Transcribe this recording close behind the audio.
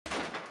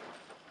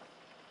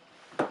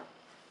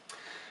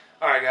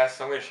Alright guys,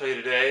 so I'm going to show you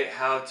today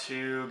how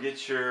to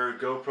get your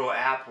GoPro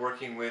app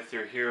working with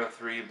your Hero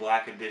 3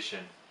 Black Edition.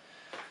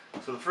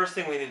 So the first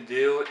thing we need to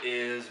do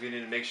is we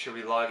need to make sure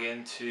we log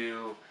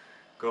into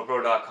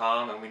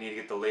GoPro.com and we need to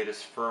get the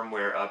latest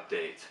firmware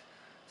update.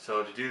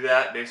 So to do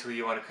that, basically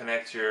you want to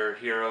connect your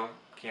Hero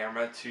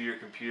camera to your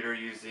computer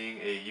using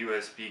a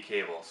USB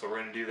cable. So we're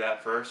going to do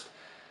that first,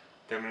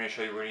 then I'm going to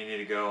show you where you need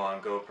to go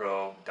on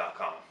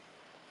GoPro.com.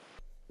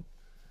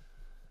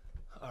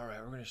 Alright,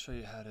 we're going to show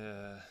you how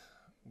to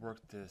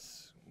work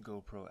this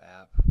GoPro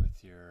app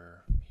with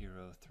your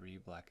Hero 3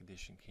 Black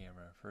Edition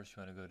camera. First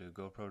you want to go to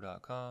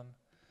GoPro.com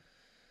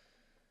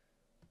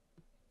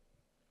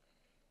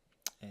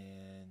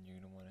and you're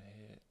going to want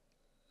to hit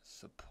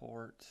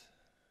support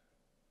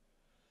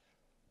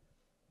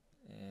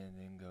and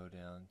then go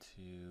down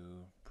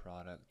to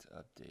product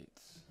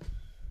updates.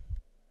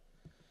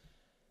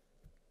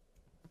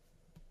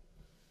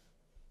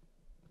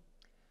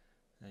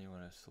 Then you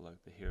want to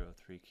select the Hero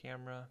 3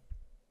 camera.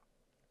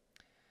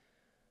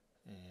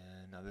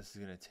 And now this is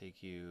going to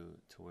take you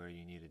to where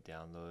you need to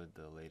download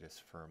the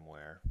latest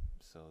firmware.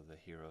 So the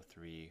Hero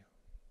 3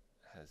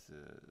 has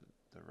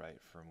the right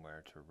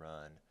firmware to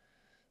run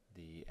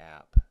the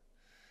app.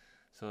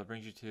 So it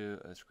brings you to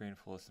a screen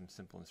full of some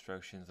simple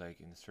instructions like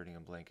inserting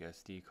a blank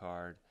SD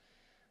card,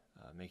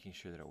 making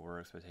sure that it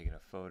works by taking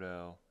a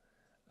photo,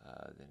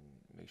 then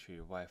make sure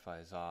your Wi-Fi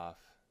is off.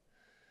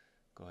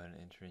 Go ahead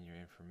and enter in your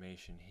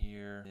information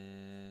here,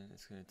 and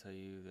it's going to tell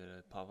you that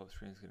a pop-up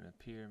screen is going to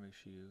appear. Make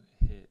sure you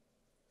hit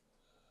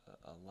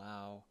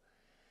allow,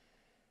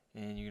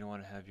 and you're going to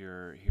want to have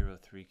your Hero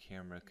 3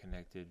 camera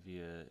connected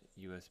via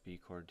USB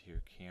cord to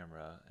your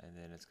camera, and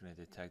then it's going to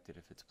detect it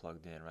if it's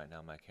plugged in. Right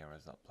now my camera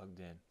is not plugged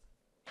in.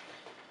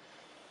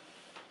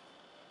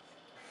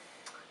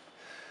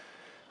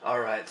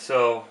 Alright,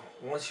 so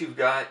once you've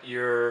got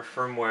your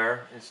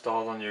firmware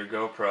installed on your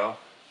GoPro,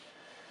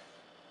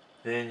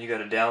 then you got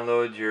to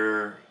download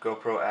your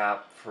GoPro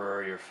app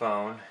for your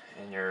phone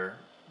and your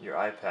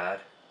iPad.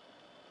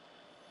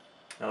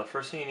 Now the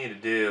first thing you need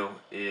to do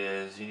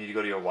is you need to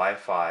go to your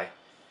Wi-Fi,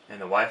 and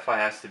the Wi-Fi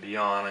has to be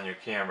on your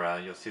camera.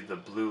 You'll see the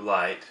blue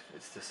light.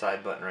 It's the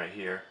side button right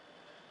here.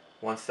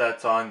 Once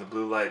that's on, the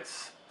blue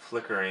light's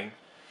flickering,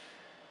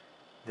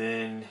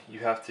 then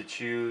you have to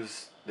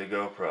choose the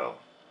GoPro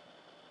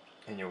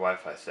in your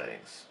Wi-Fi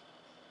settings.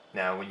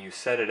 Now when you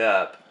set it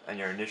up, on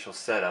your initial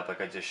setup like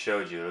I just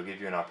showed you, it'll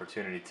give you an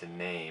opportunity to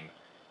name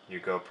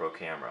your GoPro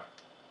camera.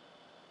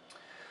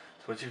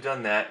 So once you've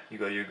done that, you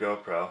go to your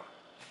GoPro,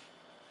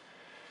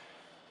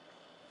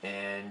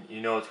 and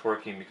you know it's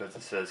working because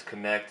it says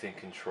connect and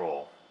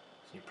control.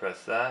 So you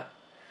press that.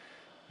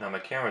 Now my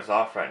camera's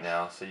off right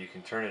now, so you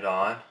can turn it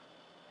on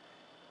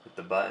with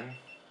the button.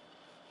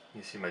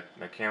 You see my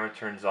camera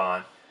turns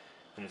on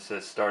and it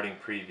says starting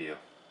preview.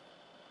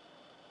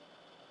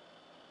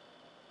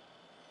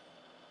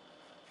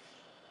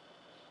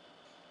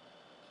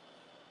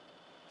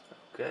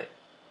 Okay,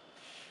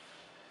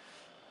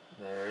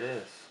 there it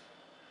is.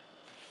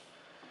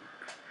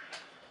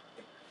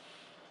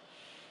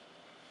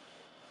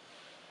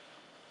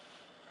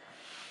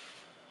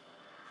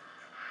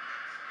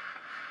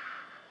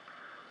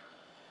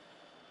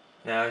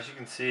 Now as you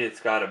can see, it's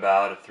got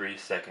about a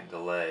 3-second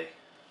delay.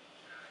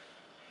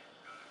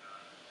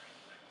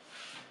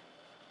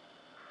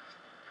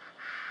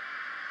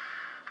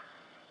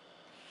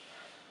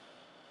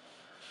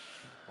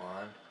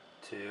 One,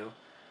 two,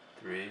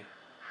 three.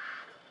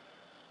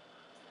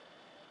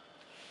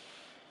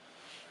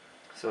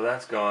 So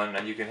that's going,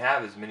 and you can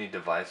have as many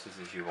devices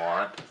as you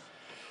want.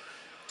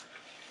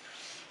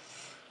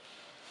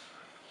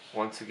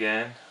 Once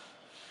again,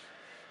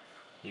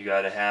 you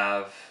got to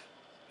have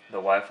the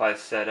Wi-Fi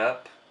set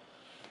up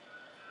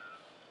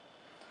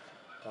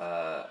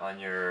on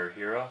your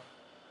Hero.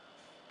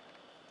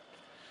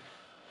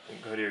 You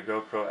can go to your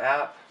GoPro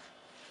app,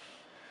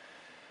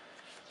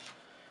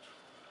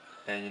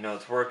 and you know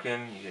it's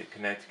working. You get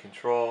connect to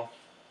control,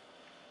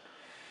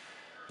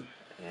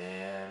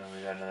 and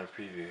we got another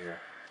preview here.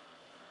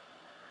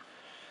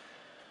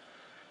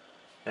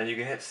 And you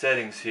can hit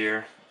settings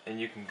here, and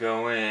you can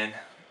go in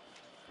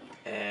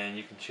and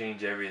you can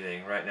change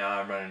everything. Right now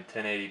I'm running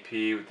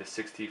 1080p with the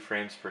 60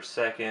 frames per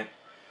second.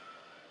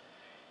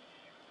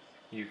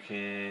 You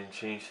can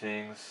change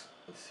things.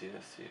 Let's see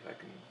if I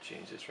can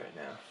change this right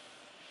now.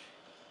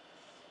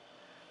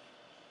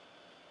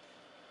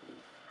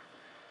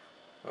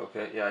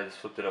 Okay, yeah, I just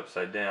flipped it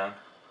upside down.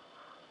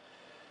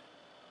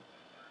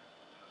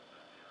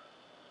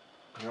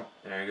 Nope,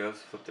 there he goes.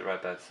 Flipped it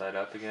right back side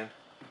up again.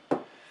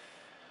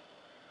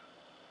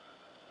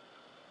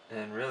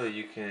 And really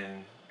you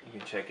can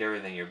check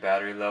everything, your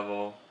battery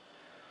level,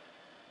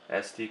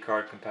 SD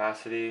card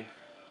capacity.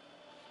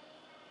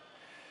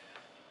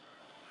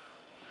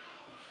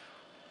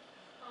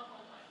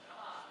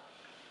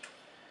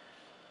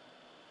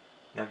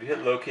 Now if you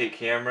hit locate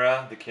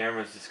camera, the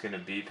camera is just going to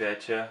beep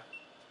at you.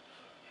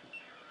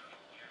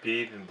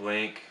 Beep and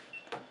blink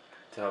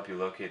to help you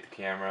locate the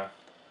camera.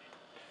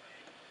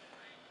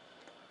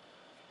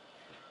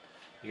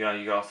 You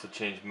can also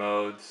change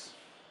modes.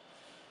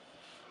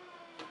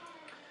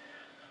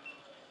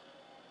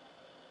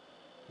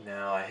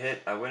 Now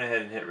I went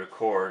ahead and hit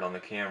record on the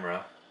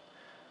camera.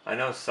 I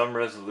know some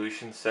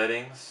resolution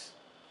settings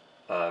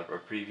a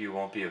preview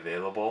won't be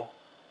available.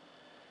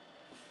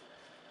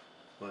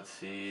 Let's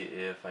see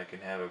if I can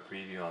have a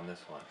preview on this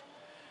one.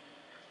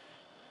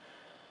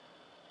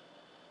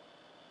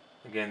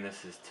 Again,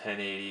 this is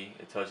 1080.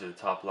 It tells you the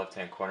top left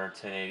hand corner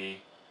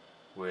 1080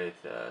 with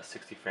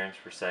 60 frames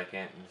per second,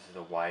 and this is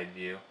a wide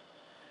view.